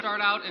Start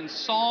out in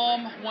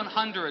Psalm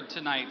 100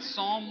 tonight.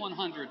 Psalm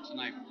 100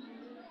 tonight.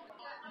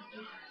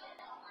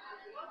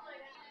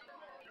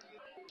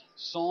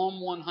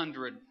 Psalm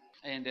 100.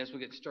 And as we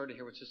get started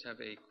here, let's just have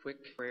a quick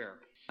prayer.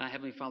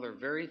 Heavenly Father,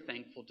 very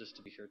thankful just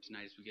to be here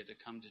tonight as we get to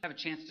come to have a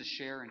chance to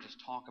share and just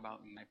talk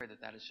about, and I pray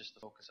that that is just the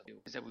focus of you,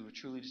 is that we would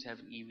truly just have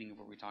an evening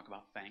where we talk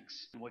about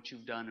thanks and what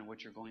you've done and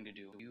what you're going to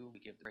do. You, we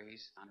give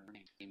praise, honor, and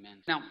name. Amen.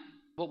 Now,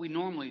 what we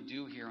normally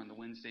do here on the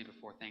Wednesday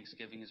before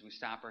Thanksgiving is we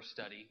stop our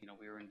study.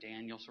 We were in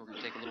Daniel, so we're going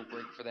to take a little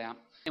break for that.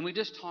 And we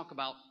just talk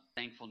about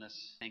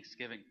thankfulness,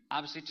 Thanksgiving.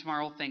 Obviously,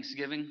 tomorrow,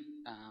 Thanksgiving.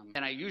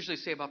 And I usually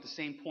say about the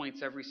same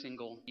points every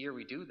single year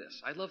we do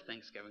this. I love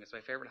Thanksgiving. It's my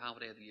favorite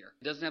holiday of the year.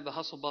 It doesn't have the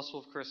hustle bustle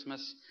of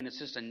Christmas, and it's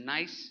just a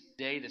nice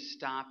day to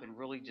stop and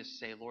really just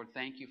say, Lord,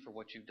 thank you for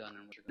what you've done.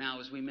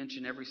 Now, as we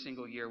mention every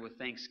single year with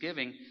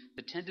Thanksgiving,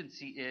 the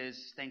tendency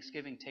is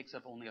Thanksgiving takes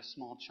up only a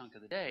small chunk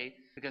of the day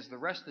because the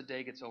rest of the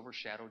day gets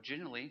overshadowed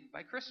generally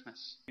by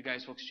Christmas. You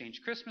guys will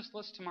exchange Christmas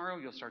lists tomorrow.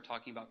 You'll start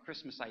talking about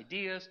Christmas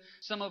ideas.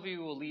 Some of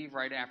you will leave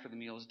right after the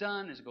meal is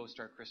done and go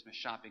start Christmas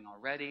shopping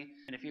already.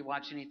 And if you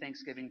watch any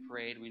Thanksgiving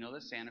parade, we know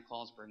that Santa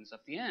Claus brings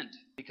up the end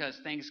because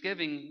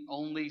Thanksgiving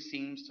only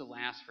seems to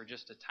last for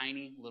just a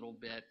tiny little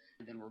bit,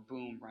 and then we're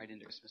boom right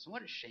into Christmas. And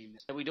what a shame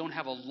that we don't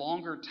have a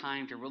longer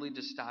time to really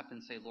just stop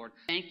and say, Lord,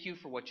 thank you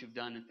for what you've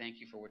done and thank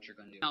you for what you're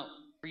going to do. Now,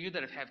 for you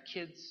that have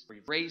kids or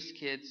you've raised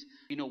kids,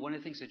 one of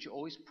the things that you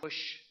always push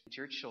to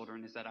your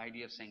children is that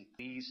idea of saying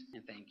please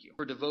and thank you.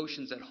 For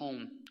devotions at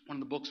home, one of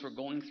the books we're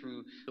going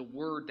through, the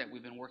word that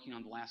we've been working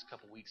on the last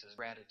couple of weeks is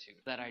gratitude.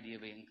 That idea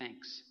of being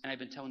thanks. And I've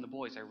been telling the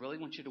boys, I really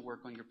want you to work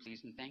on your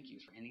please and thank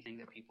yous for anything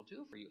that people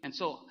do for you. And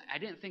so I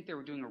didn't think they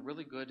were doing a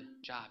really good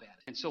job at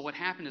it. And so what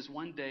happened is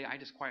one day I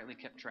just quietly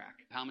kept track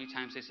of how many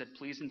times they said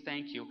please and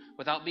thank you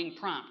without being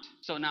prompt.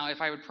 So now if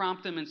I would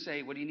prompt them and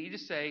say, what do you need to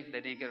say? They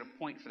didn't get a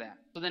point for that.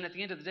 So then at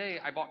the end of the day,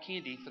 I bought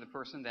candy for the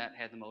person that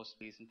had the most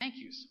please and thank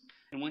yous.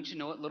 And once you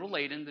know it, little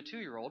Layden, the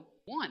 2-year-old,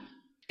 won.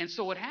 And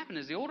so what happened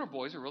is the older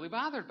boys were really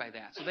bothered by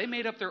that. So they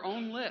made up their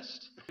own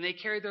list. And they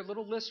carried their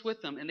little list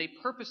with them. And they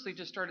purposely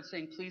just started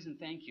saying please and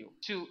thank you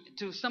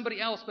to somebody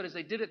else. But as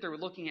they did it, they were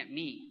looking at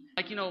me.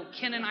 Like,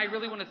 Ken and I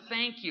really want to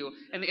thank you.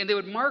 And they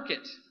would mark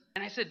it.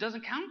 And I said,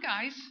 doesn't count,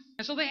 guys.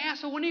 And so they asked,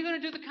 so when are you going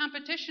to do the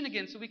competition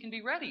again so we can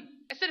be ready?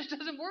 I said, it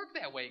doesn't work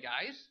that way,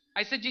 guys.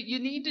 I said, you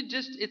need to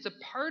it's a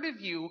part of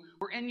you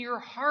where in your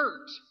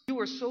heart, you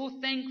are so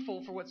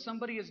thankful for what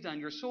somebody has done.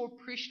 You're so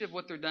appreciative of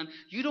what they've done.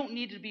 You don't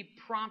need to be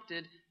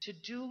prompted to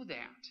do that.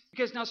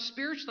 Because now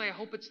spiritually, I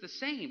hope it's the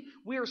same.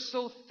 We are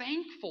so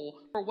thankful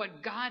for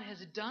what God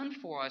has done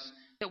for us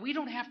that we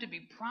don't have to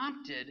be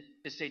prompted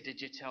to say,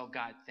 did you tell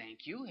God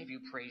thank you? Have you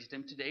praised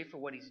him today for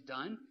what he's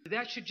done?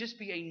 That should just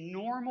be a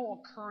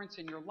normal occurrence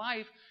in your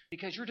life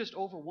because you're just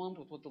overwhelmed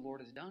with what the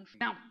Lord has done for you.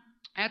 Now,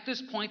 at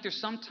this point, there's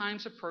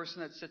sometimes a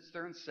person that sits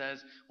there and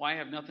says, well, I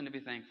have nothing to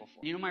be thankful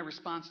for. My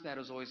response to that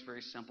is always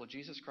very simple.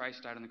 Jesus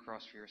Christ died on the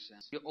cross for your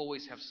sins. You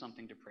always have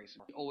something to praise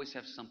him for. You always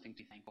have something to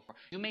be thankful for.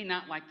 You may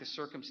not like the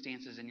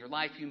circumstances in your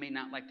life. You may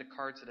not like the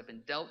cards that have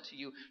been dealt to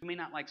you. You may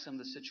not like some of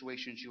the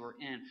situations you are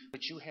in.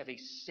 But you have a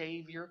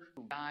Savior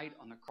who died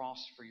on the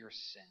cross for your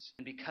sins.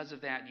 And because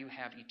of that, you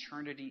have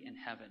eternity in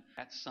heaven.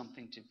 That's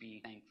something to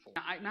be thankful for.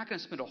 Now, I'm not going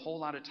to spend a whole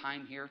lot of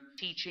time here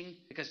teaching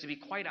because to be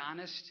quite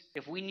honest,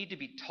 if we need to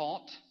be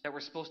taught that we're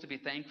supposed to be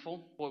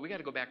thankful, boy, we got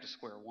to go back to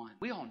square one.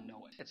 We all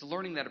know it. It's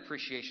learning that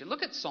appreciation.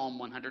 Look at Psalm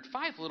 100,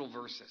 5 little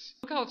verses.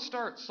 Look how it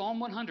starts. Psalm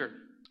 100,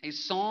 a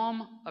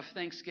psalm of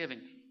thanksgiving.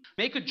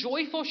 Make a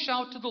joyful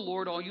shout to the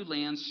Lord, all you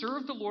lands.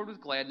 Serve the Lord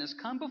with gladness.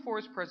 Come before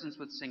his presence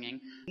with singing.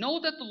 Know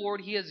that the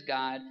Lord, he is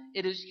God.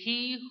 It is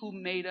he who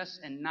made us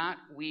and not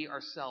we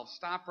ourselves.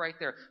 Stop right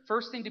there.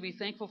 First thing to be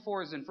thankful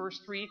for is in verse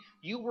 3,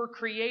 you were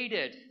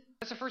created.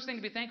 That's the first thing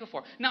to be thankful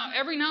for. Now,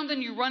 every now and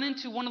then you run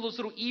into one of those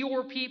little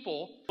Eeyore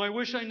people. I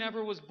wish I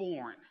never was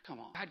born. Come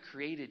on. God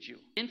created you.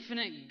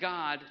 Infinite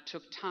God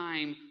took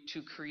time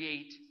to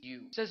create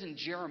you. It says in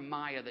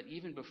Jeremiah that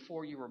even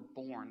before you were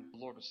born, the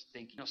Lord was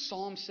thinking. Now,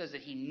 Psalm says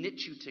that he knit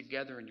you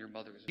together in your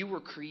mother's womb. You were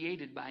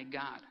created by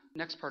God.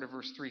 Next part of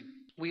verse 3.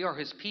 We are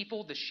his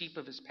people, the sheep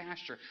of his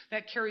pasture.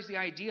 That carries the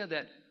idea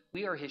that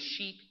we are his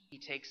sheep. He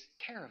takes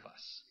care of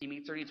us. He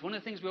meets our needs. One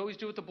of the things we always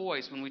do with the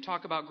boys when we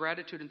talk about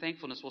gratitude and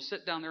thankfulness, we'll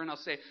sit down there and I'll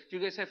say, do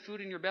you guys have food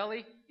in your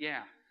belly?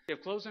 Yeah. Do you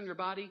have clothes on your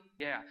body?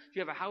 Yeah. Do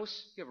you have a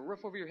house? Do you have a roof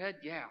over your head?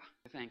 Yeah.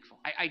 We're thankful.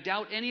 I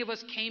doubt any of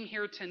us came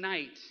here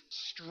tonight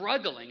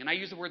struggling, and I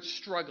use the word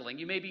struggling.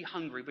 You may be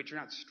hungry, but you're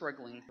not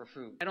struggling for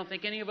food. I don't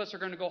think any of us are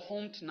going to go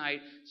home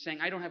tonight saying,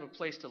 I don't have a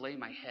place to lay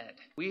my head.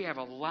 We have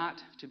a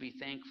lot to be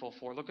thankful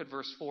for. Look at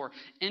verse 4.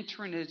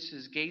 Enter into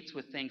his gates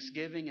with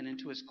thanksgiving and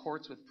into his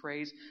courts with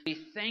praise. Be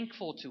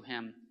thankful to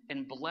him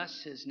and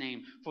bless his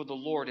name. For the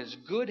Lord is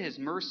good, his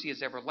mercy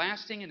is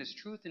everlasting, and his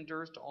truth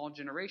endures to all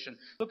generations.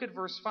 Look at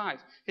verse 5.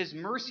 His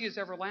mercy is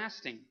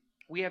everlasting.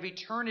 We have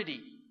eternity.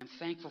 I'm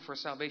thankful for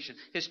salvation.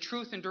 His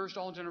truth endures to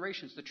all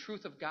generations. The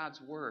truth of God's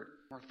word.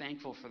 We're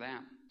thankful for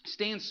that.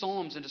 Stay in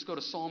Psalms and just go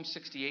to Psalm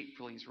 68,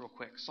 please, real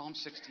quick. Psalm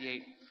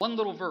 68. One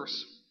little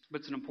verse. but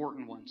it's an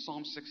important one.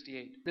 Psalm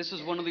 68. This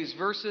is one of these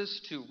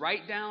verses to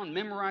write down,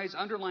 memorize,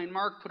 underline,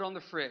 mark, put on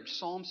the fridge.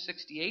 Psalm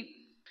 68.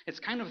 It's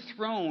kind of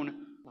thrown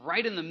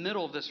right in the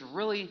middle of this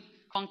really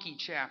funky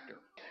chapter.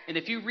 And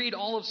if you read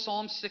all of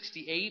Psalm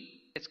 68,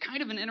 it's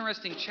kind of an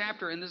interesting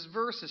chapter, and this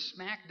verse is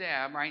smack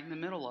dab right in the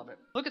middle of it.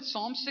 Look at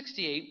Psalm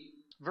 68,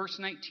 verse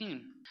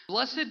 19.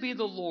 Blessed be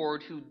the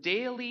Lord who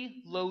daily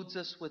loads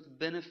us with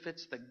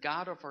benefits, the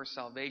God of our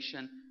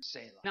salvation,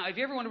 Selah. Now, if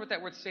you ever wonder what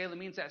that word Selah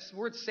means, that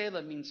word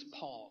Selah means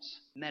pause,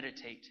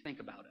 meditate, think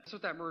about it. That's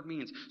what that word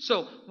means.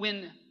 So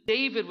when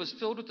David was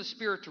filled with the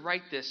Spirit to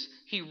write this,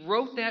 he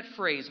wrote that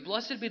phrase,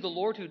 blessed be the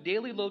Lord who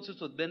daily loads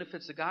us with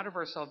benefits, the God of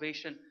our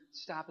salvation.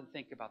 Stop and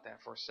think about that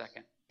for a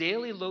second.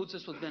 Daily loads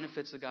us with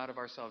benefits, the God of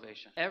our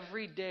salvation.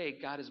 Every day,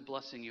 God is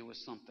blessing you with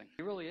something.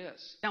 He really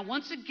is. Now,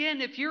 once again,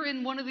 if you're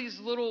in one of these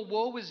little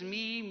woe is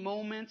me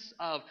moments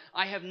of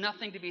I have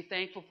nothing to be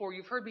thankful for,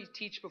 you've heard me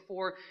teach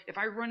before, if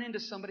I run into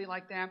somebody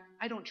like that,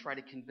 I don't try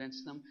to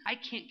convince them. I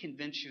can't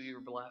convince you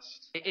you're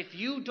blessed. If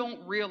you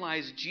don't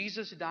realize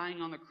Jesus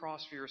dying on the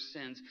cross for your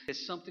sins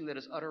is something that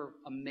is utter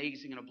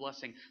amazing and a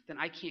blessing, then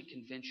I can't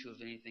convince you of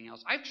anything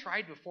else. I've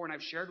tried before and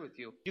I've shared with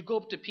you. You go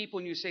up to people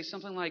and you say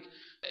something like,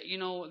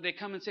 they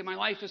come and say, my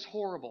life is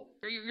horrible.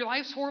 Your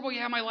life's horrible?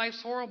 Yeah, my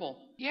life's horrible.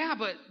 Yeah,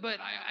 but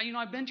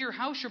I've been to your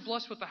house. You're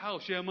blessed with the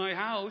house. Yeah, my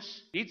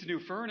house needs a new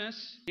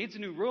furnace, needs a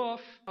new roof.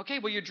 Okay,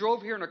 well, you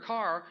drove here in a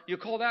car. You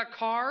call that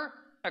car?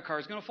 That car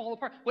is going to fall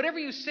apart. Whatever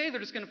you say, they're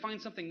just going to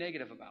find something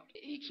negative about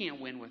it. You can't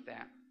win with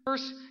that.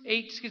 Verse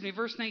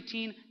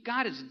 19,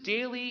 God is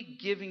daily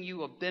giving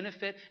you a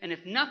benefit. And if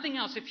nothing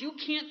else, if you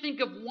can't think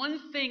of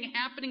one thing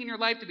happening in your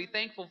life to be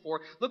thankful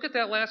for, look at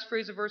that last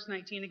phrase of verse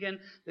 19 again,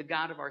 the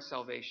God of our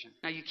salvation.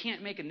 Now, you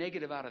can't make a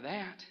negative out of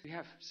that. You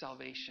have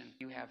salvation.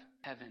 You have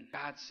heaven.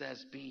 God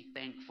says be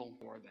thankful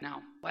for that.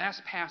 Now,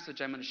 last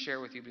passage I'm going to share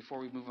with you before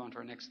we move on to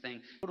our next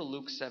thing. Go to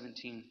Luke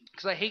 17.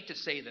 Because I hate to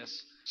say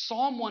this.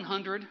 Psalm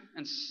 100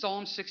 and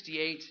Psalm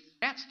 68,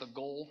 that's the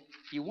goal.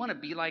 You want to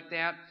be like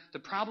that. The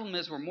problem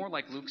is we're more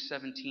like Luke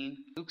 17.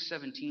 Luke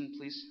 17,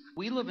 please.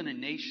 We live in a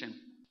nation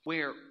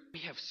where we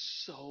have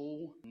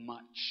so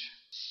much.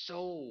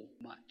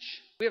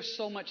 We have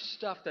so much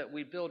stuff that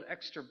we build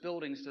extra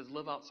buildings to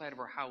live outside of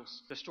our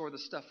house, to store the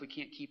stuff we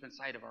can't keep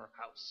inside of our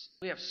house.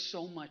 We have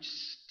so much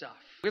stuff.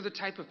 We're the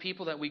type of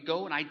people that we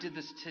go, and I did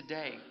this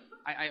today.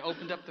 I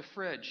opened up the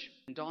fridge,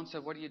 and Dawn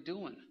said, what are you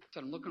doing? I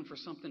said, I'm looking for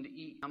something to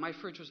eat. Now, my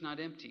fridge was not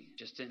empty.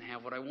 Just didn't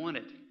have what I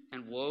wanted.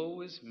 And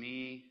woe is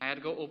me. I had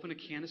to go open a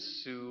can of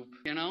soup.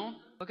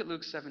 Look at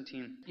Luke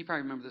 17. You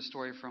probably remember this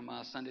story from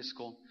Sunday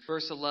school.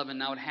 Verse 11,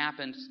 now it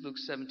happened, Luke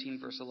 17,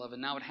 verse 11.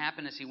 Now it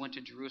happened as he went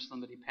to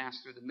Jerusalem that he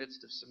passed through the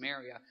midst of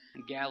Samaria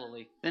and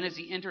Galilee. Then as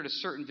he entered a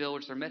certain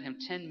village, there met him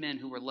 10 men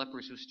who were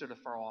lepers who stood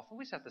afar off.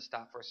 We just have to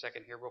stop for a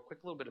second here real quick,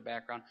 a little bit of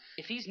background.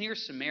 If he's near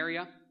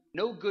Samaria,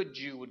 no good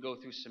Jew would go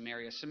through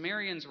Samaria.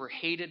 Samaritans were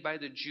hated by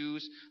the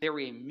Jews. They were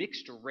a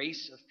mixed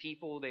race of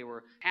people. They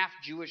were half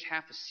Jewish,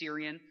 half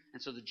Assyrian,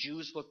 and so the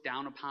Jews looked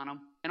down upon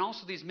them. And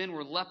also these men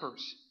were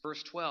lepers.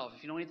 Verse 12,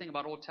 if you know anything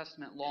about Old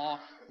Testament law,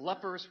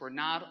 lepers were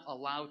not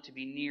allowed to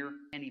be near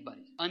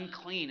anybody.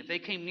 Unclean. If they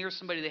came near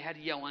somebody, they had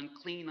to yell,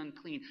 unclean,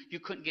 unclean. You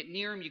couldn't get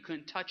near them. You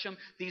couldn't touch them.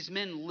 These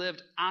men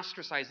lived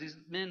ostracized. These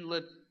men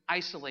lived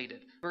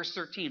isolated. Verse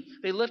 13,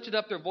 they lifted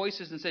up their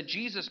voices and said,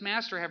 Jesus,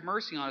 Master, have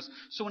mercy on us.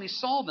 So when he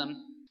saw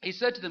them, he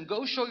said to them,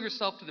 go show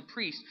yourself to the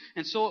priest.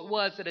 And so it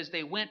was that as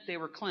they went, they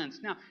were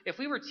cleansed. Now, if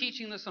we were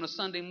teaching this on a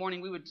Sunday morning,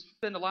 we would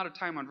spend a lot of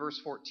time on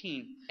verse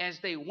 14. As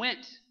they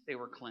went, they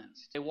were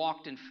cleansed. They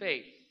walked in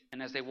faith.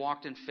 And as they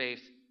walked in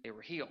faith, they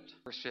were healed.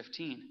 Verse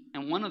 15.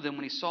 And one of them,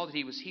 when he saw that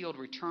he was healed,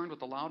 returned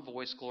with a loud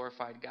voice,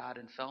 glorified God,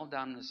 and fell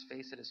down on his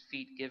face at his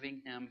feet,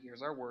 giving him,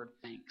 here's our word,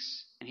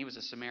 thanks. And he was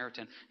a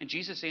Samaritan. And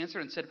Jesus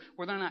answered and said,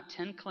 were there not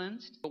 10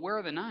 cleansed? But where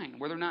are the 9?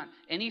 Were there not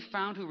any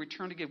found who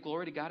returned to give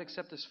glory to God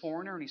except this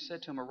foreigner? And he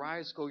said to him,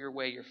 arise, go your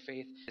way, your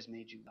faith has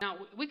made you well.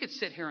 Now, we could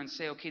sit here and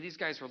say, okay, these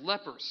guys were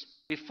lepers.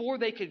 Before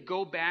they could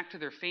go back to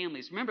their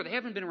families, remember, they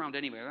haven't been around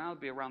anywhere. They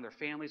would be around their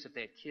families if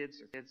they had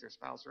kids, their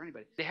spouse, or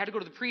anybody. They had to go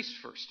to the priest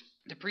first.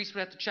 The priest would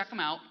have to check them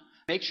out,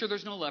 make sure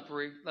there's no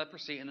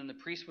leprosy, and then the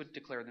priest would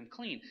declare them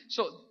clean.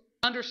 So,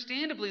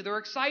 understandably, they're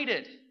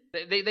excited.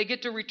 They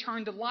get to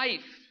return to life.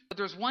 But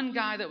there's one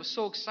guy that was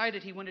so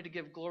excited he wanted to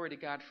give glory to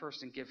God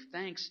first and give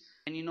thanks.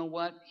 And you know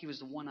what? He was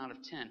the 1 out of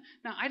 10.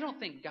 Now, I don't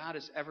think God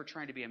is ever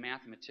trying to be a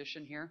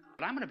mathematician here.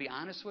 But I'm going to be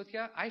honest with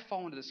you. I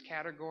fall into this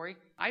category.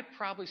 I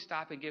probably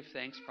stop and give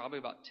thanks probably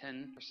about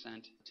 10% of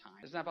the time.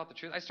 Isn't that about the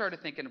truth? I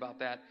started thinking about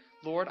that.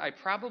 Lord, I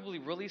probably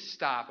really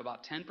stop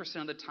about 10%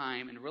 of the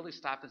time and really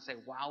stop and say,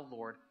 wow,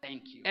 Lord,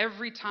 thank you.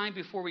 Every time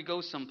before we go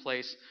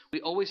someplace,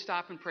 we always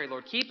stop and pray,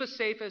 Lord, keep us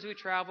safe as we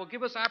travel.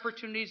 Give us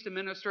opportunities to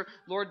minister.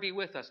 Lord, be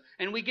with us.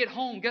 And we get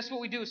home. Guess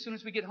what we do as soon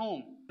as we get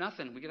home?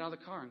 Nothing. We get out of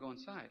the car and go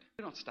inside.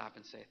 We don't stop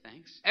and say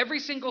thanks. Every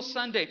single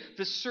Sunday,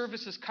 the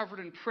service is covered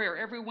in prayer.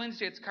 Every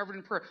Wednesday, it's covered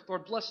in prayer.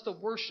 Lord, bless the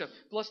worship.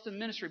 Bless the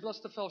ministry. Bless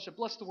the fellowship.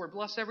 Bless the word.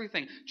 Bless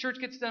everything. Church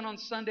gets done on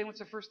Sunday. What's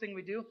the first thing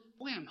we do?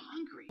 Boy, I'm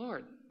hungry.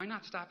 Lord, why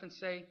not stop and and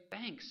say,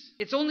 thanks.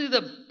 It's only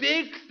the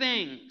big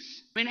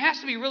things. I mean, it has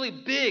to be really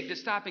big to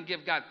stop and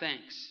give God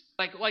thanks.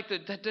 Like the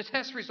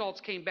test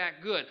results came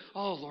back good.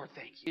 Oh, Lord,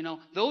 thank you.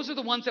 Those are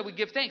the ones that we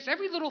give thanks.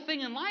 Every little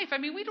thing in life, I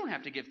mean, we don't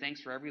have to give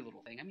thanks for every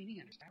little thing. I mean,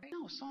 you understand.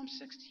 No, Psalm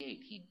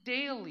 68, He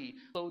daily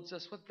loads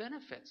us with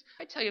benefits.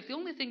 I tell you, if the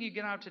only thing you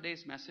get out of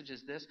today's message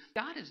is this,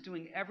 God is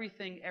doing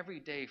everything every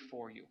day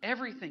for you.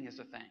 Everything is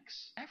a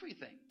thanks.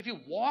 Everything. If you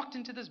walked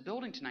into this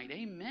building tonight,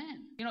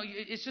 amen.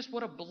 It's just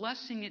what a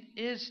blessing it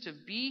is to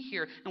be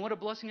here, and what a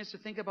blessing it is to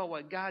think about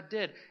what God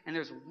did. And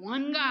there's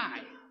one guy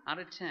out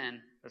of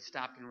 10 that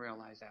stopped and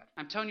realized that.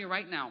 I'm telling you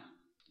right now,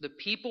 the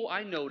people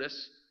I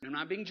notice, and I'm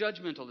not being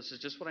judgmental, this is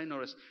just what I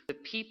notice, the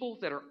people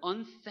that are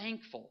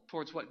unthankful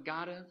towards what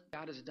God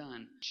has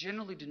done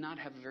generally do not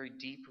have a very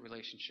deep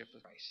relationship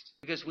with Christ.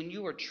 Because when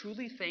you are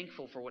truly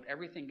thankful for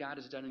everything God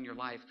has done in your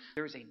life,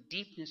 there is a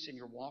deepness in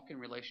your walk in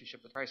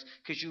relationship with Christ,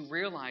 because you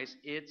realize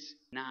it's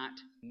not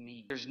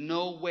me. There's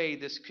no way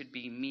this could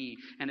be me,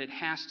 and it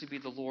has to be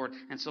the Lord.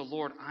 And so,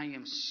 Lord, I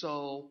am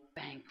so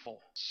thankful.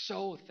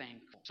 So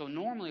thankful. So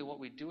normally what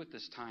we do at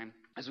this time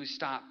is we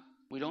stop.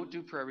 We don't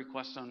do prayer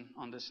requests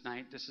on this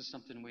night. This is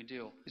something we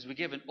do. Is we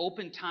give an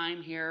open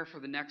time here for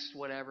the next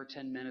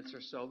 10 minutes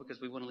or so, because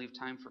we want to leave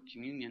time for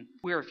communion,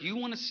 where if you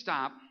want to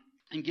stop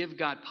and give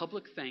God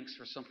public thanks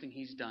for something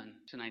He's done,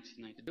 tonight's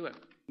the night to do it.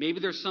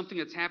 Maybe there's something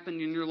that's happened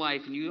in your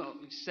life and you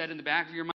said in the back of your mind,